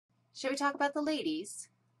Shall we talk about the ladies?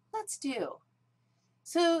 Let's do.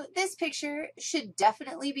 So this picture should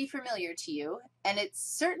definitely be familiar to you, and it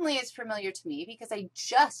certainly is familiar to me because I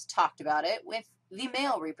just talked about it with the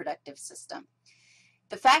male reproductive system.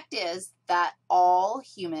 The fact is that all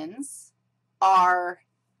humans are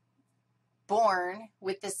born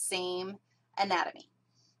with the same anatomy.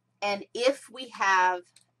 And if we have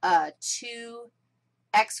two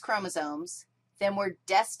X chromosomes, then we're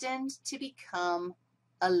destined to become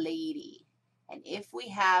a lady. And if we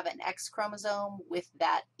have an X chromosome with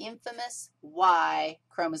that infamous Y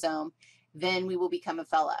chromosome, then we will become a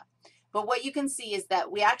fella. But what you can see is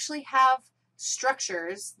that we actually have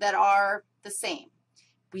structures that are the same.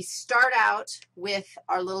 We start out with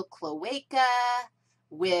our little cloaca,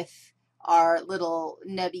 with our little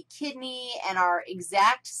nubby kidney, and our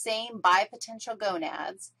exact same bipotential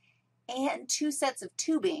gonads, and two sets of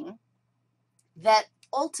tubing that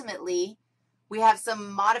ultimately we have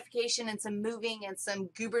some modification and some moving and some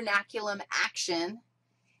gubernaculum action,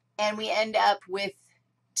 and we end up with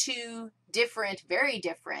two different, very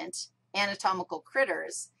different anatomical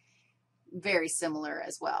critters, very similar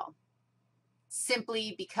as well,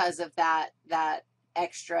 simply because of that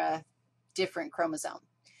extra different chromosome.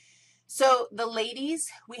 So the ladies,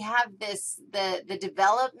 we have this, the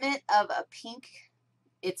development of a pink,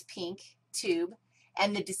 it's pink tube,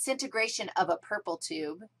 and the disintegration of a purple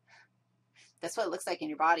tube. That's what it looks like in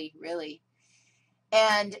your body, really.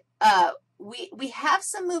 And we have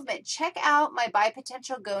some movement. Check out my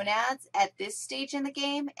bipotential gonads at this stage in the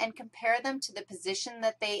game and compare them to the position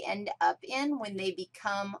that they end up in when they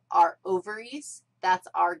become our ovaries. That's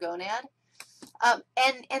our gonad.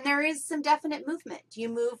 And there is some definite movement. You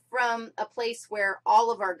move from a place where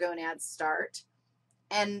all of our gonads start,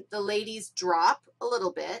 and the ladies drop a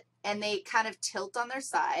little bit, and they kind of tilt on their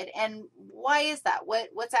side. And why is that?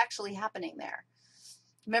 What's actually happening there?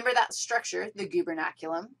 Remember that structure, the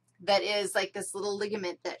gubernaculum, that is like this little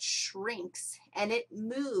ligament that shrinks, and it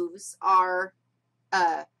moves our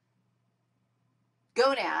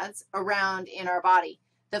gonads around in our body.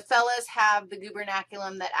 The fellas have the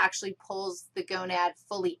gubernaculum that actually pulls the gonad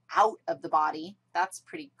fully out of the body. That's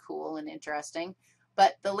pretty cool and interesting.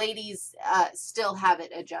 But the ladies still have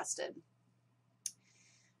it adjusted.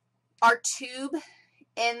 Our tube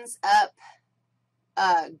ends up,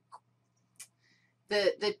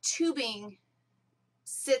 the tubing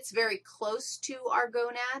sits very close to our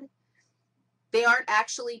gonad. They aren't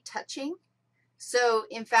actually touching. So,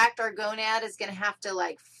 in fact, our gonad is going to have to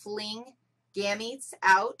like fling gametes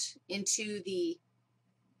out into the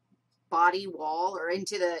body wall or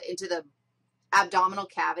into the abdominal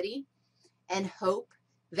cavity and hope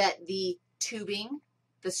that the tubing,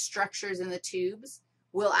 the structures in the tubes,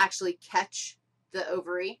 will actually catch the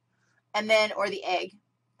ovary and then, or the egg,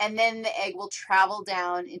 and then the egg will travel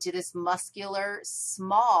down into this muscular,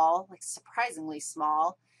 small, like surprisingly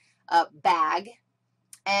small bag,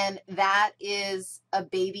 and that is a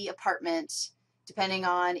baby apartment, depending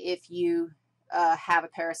on if you have a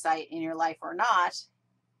parasite in your life or not.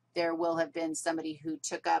 There will have been somebody who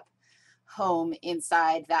took up home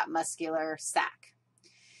inside that muscular sac.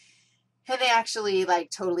 And they actually like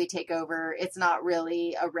totally take over. It's not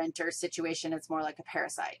really a renter situation. It's more like a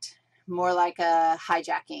parasite, more like a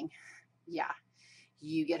hijacking. Yeah,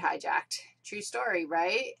 you get hijacked. True story,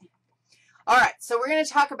 right? All right, so we're going to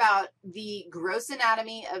talk about the gross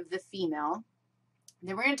anatomy of the female.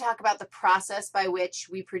 Then we're going to talk about the process by which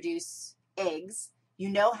we produce eggs. You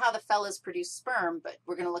know how the fellas produce sperm, but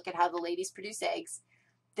we're going to look at how the ladies produce eggs.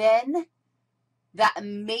 Then that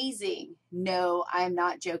amazing, no, I'm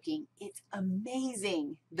not joking, it's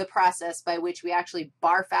amazing, the process by which we actually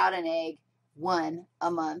barf out an egg, one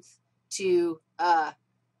a month, to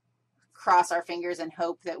cross our fingers and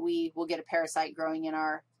hope that we will get a parasite growing in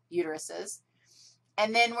our uteruses.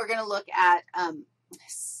 And then we're going to look at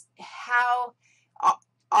how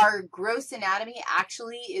our gross anatomy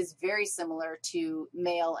actually is very similar to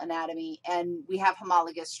male anatomy, and we have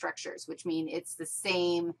homologous structures, which mean it's the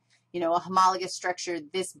same, you know, a homologous structure.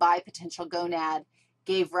 This bipotential gonad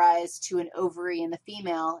gave rise to an ovary in the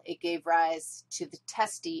female. It gave rise to the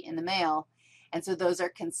testy in the male, and so those are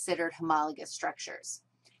considered homologous structures.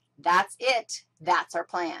 That's it. That's our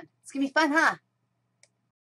plan. It's going to be fun, huh?